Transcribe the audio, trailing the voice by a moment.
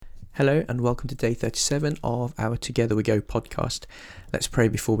Hello and welcome to day 37 of our Together We Go podcast. Let's pray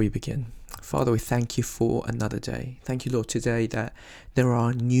before we begin. Father, we thank you for another day. Thank you, Lord, today that there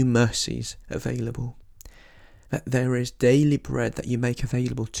are new mercies available. That there is daily bread that you make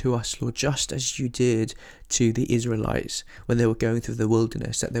available to us, Lord, just as you did to the Israelites when they were going through the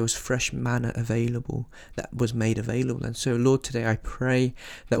wilderness, that there was fresh manna available that was made available. And so, Lord, today I pray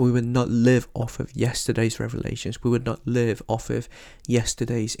that we would not live off of yesterday's revelations. We would not live off of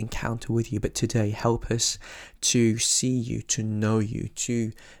yesterday's encounter with you, but today help us to see you, to know you,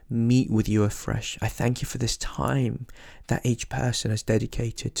 to meet with you afresh. I thank you for this time that each person has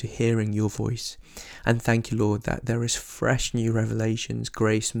dedicated to hearing your voice. And thank you, Lord, that there is fresh new revelations,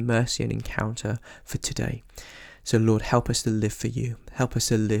 grace, mercy and encounter for today. So, Lord, help us to live for you. Help us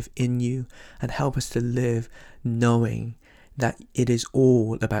to live in you and help us to live knowing that it is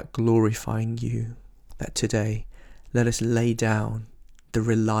all about glorifying you. That today, let us lay down the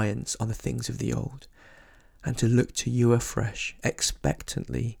reliance on the things of the old and to look to you afresh,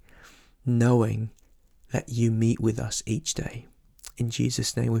 expectantly, knowing that you meet with us each day. In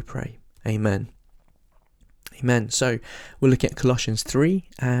Jesus' name we pray. Amen. Amen. So we're looking at Colossians 3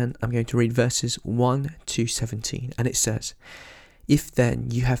 and I'm going to read verses 1 to 17. And it says, "If then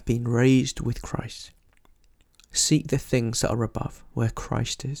you have been raised with Christ, seek the things that are above, where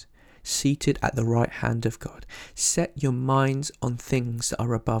Christ is, seated at the right hand of God. Set your minds on things that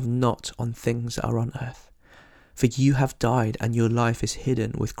are above, not on things that are on earth. For you have died and your life is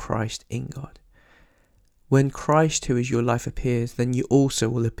hidden with Christ in God. When Christ, who is your life, appears, then you also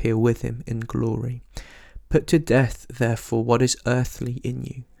will appear with him in glory. Put to death, therefore, what is earthly in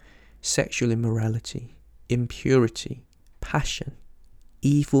you: sexual immorality, impurity, passion,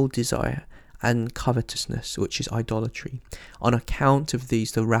 evil desire, and covetousness, which is idolatry. On account of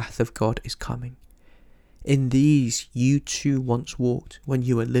these, the wrath of God is coming. In these you too once walked when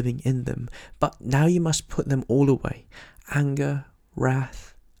you were living in them, but now you must put them all away: anger,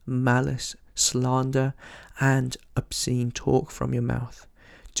 wrath, malice, slander, and obscene talk from your mouth.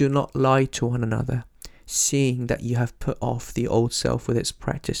 Do not lie to one another, seeing that you have put off the old self with its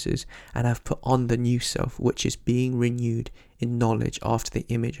practices and have put on the new self, which is being renewed in knowledge after the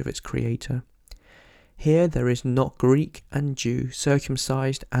image of its creator. Here there is not Greek and Jew,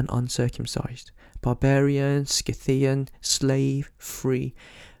 circumcised and uncircumcised, barbarian, Scythian, slave, free,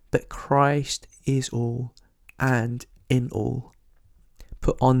 but Christ is all and in all.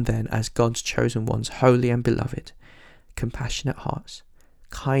 Put on then, as God's chosen ones, holy and beloved, compassionate hearts,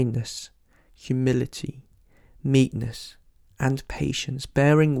 kindness, humility, meekness, and patience,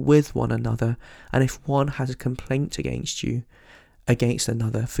 bearing with one another, and if one has a complaint against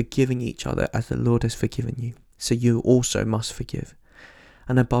another, forgiving each other as the Lord has forgiven you, so you also must forgive.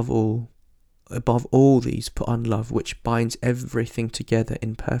 And above all these, put on love, which binds everything together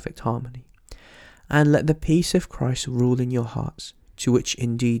in perfect harmony. And let the peace of Christ rule in your hearts, to which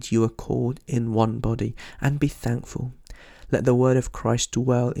indeed you are called in one body, and be thankful. Let the word of Christ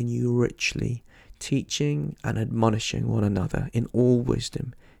dwell in you richly, teaching and admonishing one another in all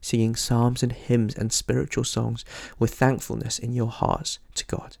wisdom, singing psalms and hymns and spiritual songs with thankfulness in your hearts to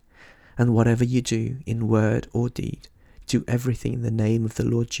God. And whatever you do in word or deed, do everything in the name of the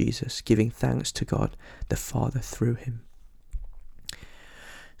Lord Jesus, giving thanks to God the Father through him."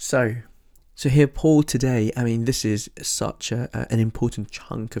 So here Paul today, this is such an important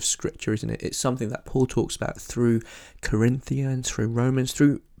chunk of scripture, isn't it? It's something that Paul talks about through Corinthians, through Romans,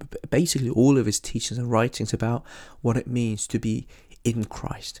 through basically all of his teachings and writings about what it means to be in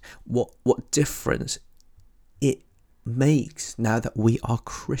Christ, what difference it makes now that we are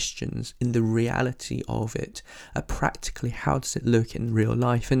Christians in the reality of it. Practically, how does it look in real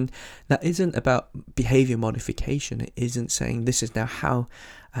life? And that isn't about behavior modification. It isn't saying this is now how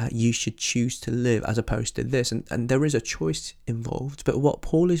you should choose to live as opposed to this. And there is a choice involved. But what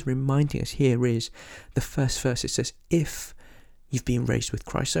Paul is reminding us here is the first verse. It says, if you've been raised with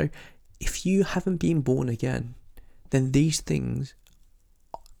Christ. So if you haven't been born again, then these things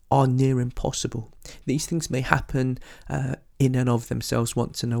are near impossible. These things may happen in and of themselves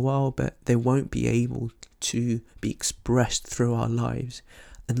once in a while, but they won't be able to be expressed through our lives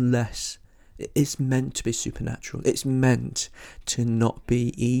unless it's meant to be supernatural. It's meant to not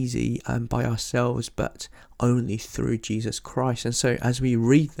be easy by ourselves, but only through Jesus Christ. And so as we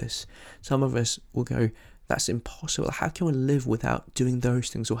read this, some of us will go, that's impossible. How can we live without doing those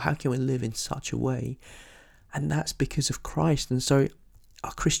things? Or how can we live in such a way? And that's because of Christ. And so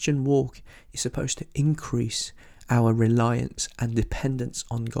our Christian walk is supposed to increase our reliance and dependence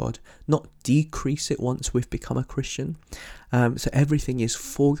on God, not decrease it once we've become a Christian. So everything is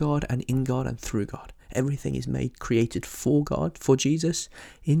for God and in God and through God. Everything is created for God, for Jesus,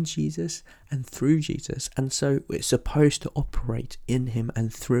 in Jesus and through Jesus. And so it's supposed to operate in him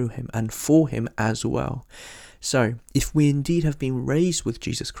and through him and for him as well. So if we indeed have been raised with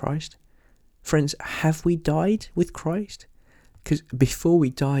Jesus Christ, friends, have we died with Christ? Because before we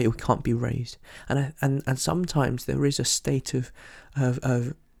die, we can't be raised. And sometimes there is a state of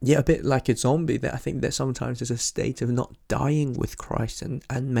a bit like a zombie, that I think that sometimes there's a state of not dying with Christ and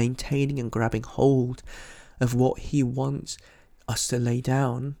maintaining and grabbing hold of what he wants us to lay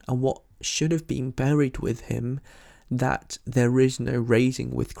down and what should have been buried with him, that there is no raising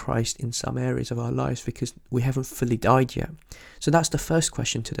with Christ in some areas of our lives because we haven't fully died yet. So that's the first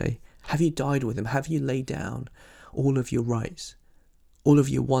question today. Have you died with him? Have you laid down all of your rights, all of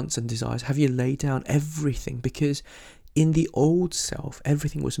your wants and desires? Have you laid down everything? Because in the old self,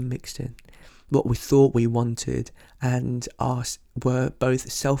 everything was mixed in. What we thought we wanted and ours were both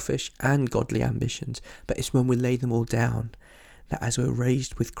selfish and godly ambitions. But it's when we lay them all down that as we're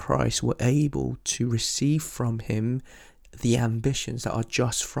raised with Christ, we're able to receive from him the ambitions that are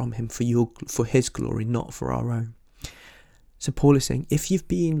just from him for his glory, not for our own. So Paul is saying, if you've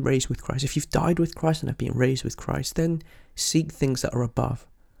been raised with Christ, if you've died with Christ and have been raised with Christ, then seek things that are above,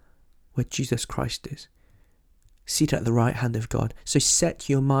 where Jesus Christ is, seated at the right hand of God. So set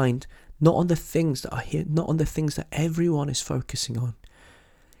your mind not on the things that are here, not on the things that everyone is focusing on.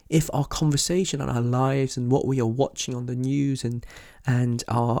 If our conversation and our lives and what we are watching on the news and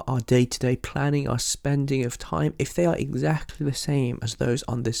our day-to-day planning, our spending of time, if they are exactly the same as those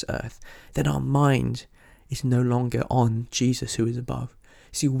on this earth, then our mind is no longer on Jesus who is above.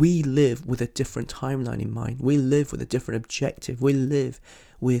 See, we live with a different timeline in mind. We live with a different objective. We live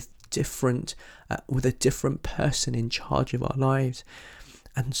with a different person in charge of our lives.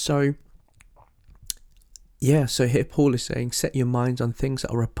 And so here Paul is saying, set your minds on things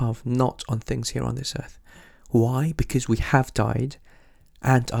that are above, not on things here on this earth. Why? Because we have died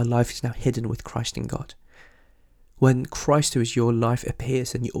and our life is now hidden with Christ in God. When Christ, who is your life,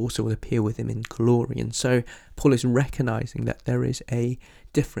 appears, then you also will appear with him in glory. And so Paul is recognizing that there is a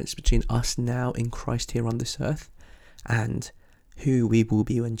difference between us now in Christ here on this earth and who we will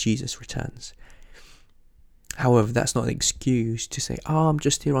be when Jesus returns. However, that's not an excuse to say, I'm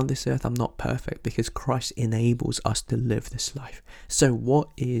just here on this earth, I'm not perfect, because Christ enables us to live this life. So what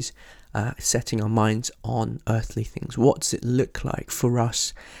is setting our minds on earthly things? What does it look like for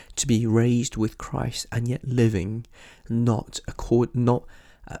us to be raised with Christ and yet living not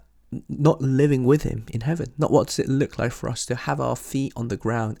living with him in heaven? Not what does it look like for us to have our feet on the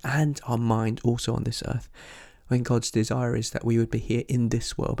ground and our mind also on this earth, when God's desire is that we would be here in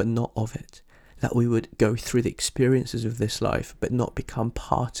this world but not of it, that we would go through the experiences of this life but not become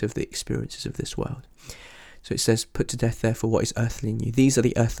part of the experiences of this world. So it says, put to death therefore what is earthly in you. These are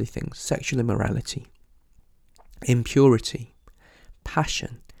the earthly things: sexual immorality, impurity,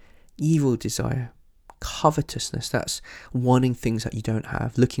 passion, evil desire, covetousness, that's wanting things that you don't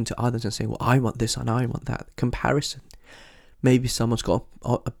have, looking to others and saying, well, I want this and I want that. Comparison. Maybe someone's got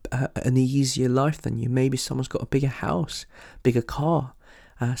an easier life than you. Maybe someone's got a bigger house, bigger car.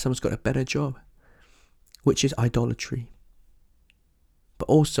 Someone's got a better job, which is idolatry. But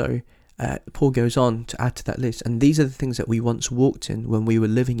also, Paul goes on to add to that list, and these are the things that we once walked in when we were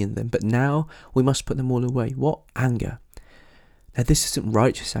living in them, but now we must put them all away. What? Anger. Now, this isn't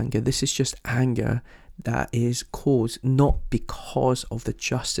righteous anger. This is just anger that is caused not because of the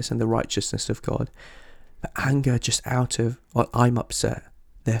justice and the righteousness of God, but anger just out of, well, I'm upset,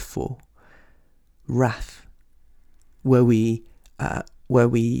 therefore. Wrath, the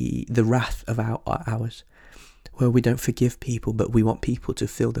wrath of ours, where we don't forgive people, but we want people to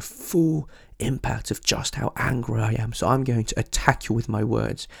feel the full impact of just how angry I am. So I'm going to attack you with my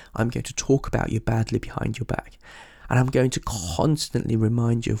words. I'm going to talk about you badly behind your back. And I'm going to constantly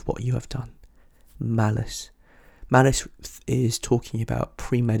remind you of what you have done. Malice. Malice is talking about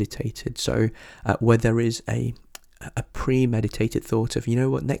premeditated. So where there is a premeditated thought of, you know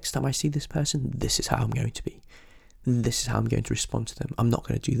what, next time I see this person, this is how I'm going to be. This is how I'm going to respond to them. I'm not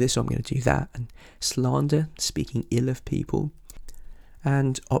going to do this, I'm going to do that. And slander, speaking ill of people,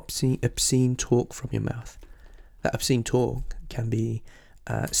 and obscene talk from your mouth. That obscene talk can be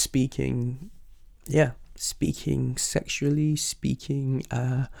speaking sexually, speaking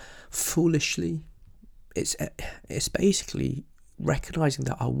foolishly. It's basically recognizing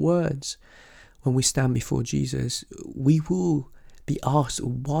that our words, when we stand before Jesus, we will be asked,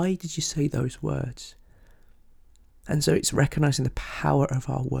 why did you say those words? And so it's recognizing the power of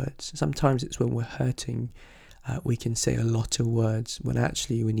our words. Sometimes it's when we're hurting we can say a lot of words when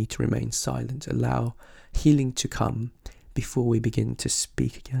actually we need to remain silent, allow healing to come before we begin to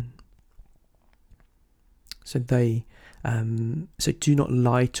speak again. So do not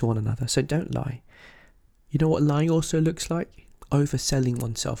lie to one another. So don't lie. You know what lying also looks like? Overselling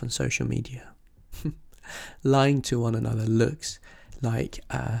oneself on social media. Lying to one another looks like,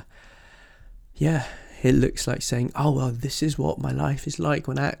 it looks like saying, oh, well, this is what my life is like,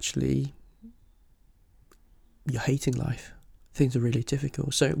 when actually you're hating life. Things are really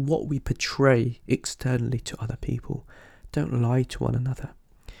difficult. So what we portray externally to other people, don't lie to one another.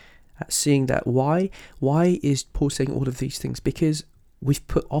 Seeing that, why is Paul saying all of these things? Because we've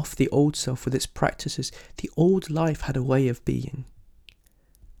put off the old self with its practices. The old life had a way of being.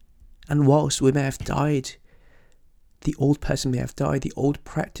 And whilst we may have died, the old person may have died, the old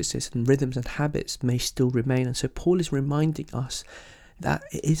practices and rhythms and habits may still remain. And so Paul is reminding us that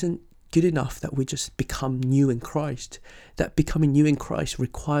it isn't good enough that we just become new in Christ. That becoming new in Christ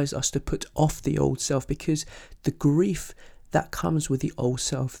requires us to put off the old self, because the grief that comes with the old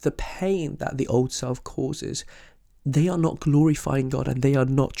self, the pain that the old self causes, they are not glorifying God, and they are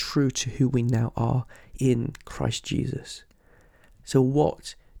not true to who we now are in Christ Jesus. So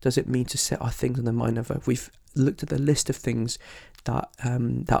what does it mean to set our things on the mind of earth? We've looked at the list of things that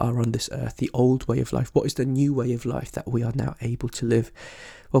are on this earth, the old way of life. What is the new way of life that we are now able to live?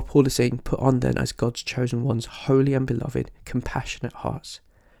 Well, Paul is saying, put on then as God's chosen ones, holy and beloved, compassionate hearts.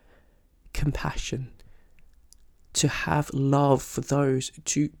 Compassion. To have love for those,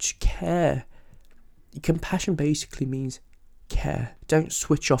 to care. Compassion basically means care. Don't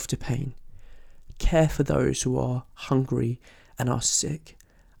switch off to pain. Care for those who are hungry and are sick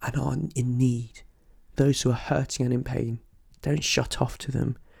and are in need. Those who are hurting and in pain. Don't shut off to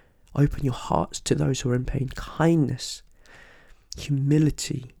them. Open your hearts to those who are in pain. Kindness.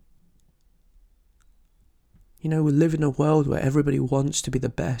 Humility. You know, we live in a world where everybody wants to be the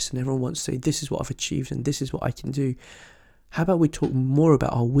best, and everyone wants to say, this is what I've achieved and this is what I can do. How about we talk more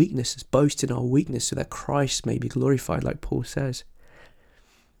about our weaknesses, boast in our weakness, so that Christ may be glorified, like Paul says.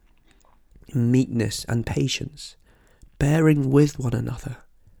 Meekness and patience. Bearing with one another.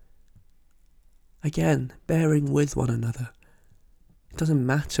 Again, bearing with one another. It doesn't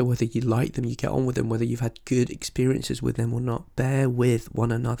matter whether you like them, you get on with them, whether you've had good experiences with them or not. Bear with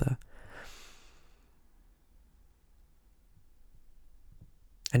one another.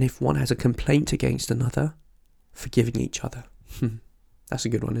 And if one has a complaint against another, forgiving each other. That's a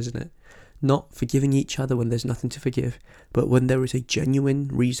good one, isn't it? Not forgiving each other when there's nothing to forgive, but when there is a genuine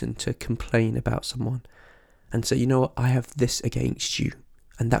reason to complain about someone and say, you know what, I have this against you.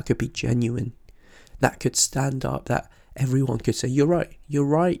 And that could be genuine. That could stand up, that everyone could say, you're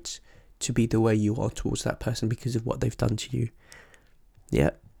right to be the way you are towards that person because of what they've done to you.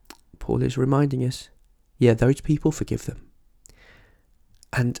 Yeah, Paul is reminding us, those people, forgive them.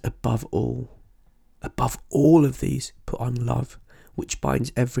 And above all of these, put on love, which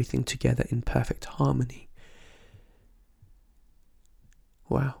binds everything together in perfect harmony.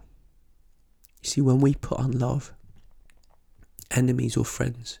 Wow. You see, when we put on love, enemies or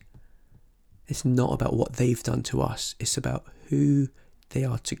friends, it's not about what they've done to us. It's about who they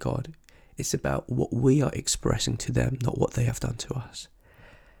are to God. It's about what we are expressing to them, not what they have done to us.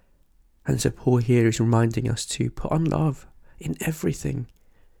 And so Paul here is reminding us to put on love in everything.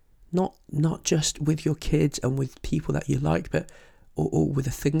 Not just with your kids and with people that you like, but or with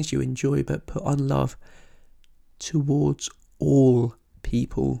the things you enjoy, but put on love towards all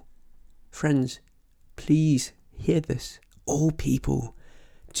people. Friends, please hear this. All people.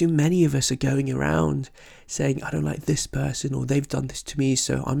 Too many of us are going around saying, I don't like this person, or they've done this to me,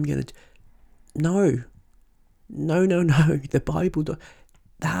 so I'm going to... No. The Bible,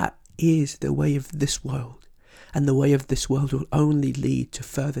 that is the way of this world. And the way of this world will only lead to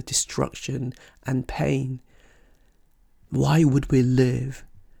further destruction and pain. Why would we live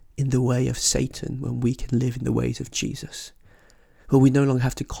in the way of Satan when we can live in the ways of Jesus? Where we no longer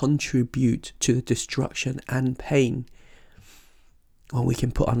have to contribute to the destruction and pain. When we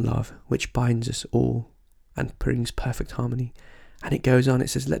can put on love, which binds us all and brings perfect harmony. And it goes on, it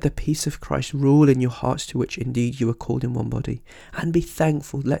says, let the peace of Christ rule in your hearts, to which indeed you are called in one body. And be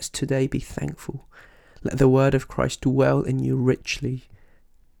thankful. Let's today be thankful. Let the word of Christ dwell in you richly,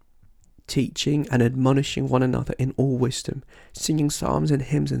 teaching and admonishing one another in all wisdom, singing psalms and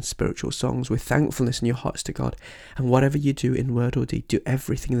hymns and spiritual songs with thankfulness in your hearts to God. And whatever you do in word or deed, do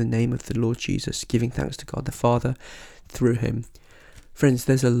everything in the name of the Lord Jesus, giving thanks to God the Father through him. Friends,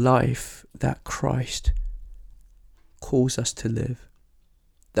 there's a life that Christ calls us to live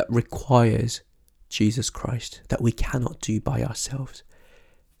that requires Jesus Christ, that we cannot do by ourselves.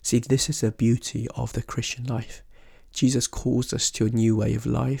 See, this is the beauty of the Christian life. Jesus calls us to a new way of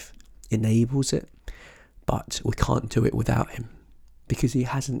life, enables it, but we can't do it without him, because he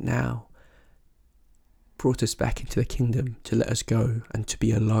hasn't now brought us back into the kingdom to let us go and to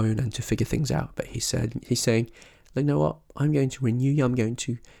be alone and to figure things out. But he's saying, you know what, I'm going to renew you, I'm going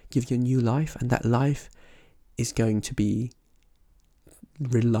to give you a new life, and that life is going to be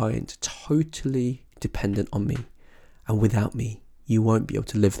reliant, totally dependent on me. And without me, you won't be able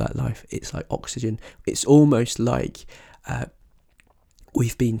to live that life. It's like oxygen. It's almost like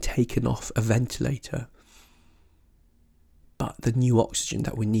we've been taken off a ventilator, but the new oxygen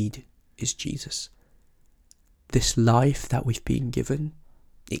that we need is Jesus. This life that we've been given,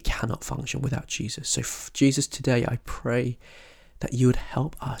 it cannot function without Jesus. So Jesus, today I pray that you would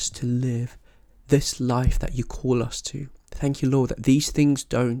help us to live this life that you call us to. Thank you, Lord, that these things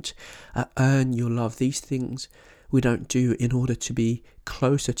don't earn your love. These things we don't do in order to be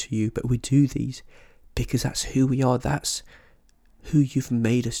closer to you, but we do these because that's who we are. That's who you've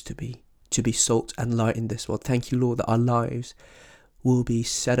made us to be salt and light in this world. Thank you, Lord, that our lives will be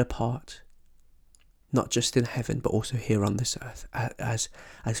set apart, not just in heaven, but also here on this earth as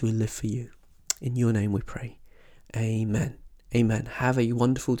we live for you. In your name we pray. Amen. Amen. Have a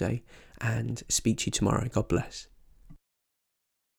wonderful day and speak to you tomorrow. God bless.